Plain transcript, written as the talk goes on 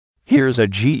Here's a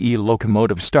GE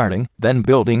locomotive starting, then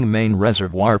building main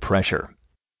reservoir pressure.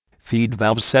 Feed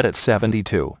valves set at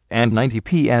 72 and 90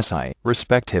 psi,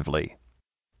 respectively.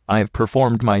 I've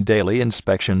performed my daily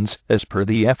inspections as per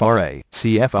the FRA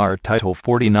CFR Title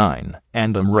 49,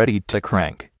 and I'm ready to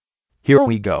crank. Here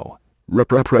we go.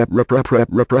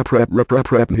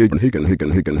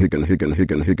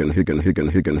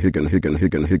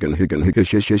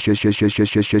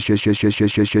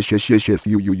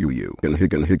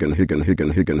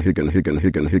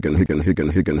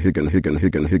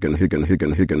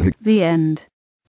 The end.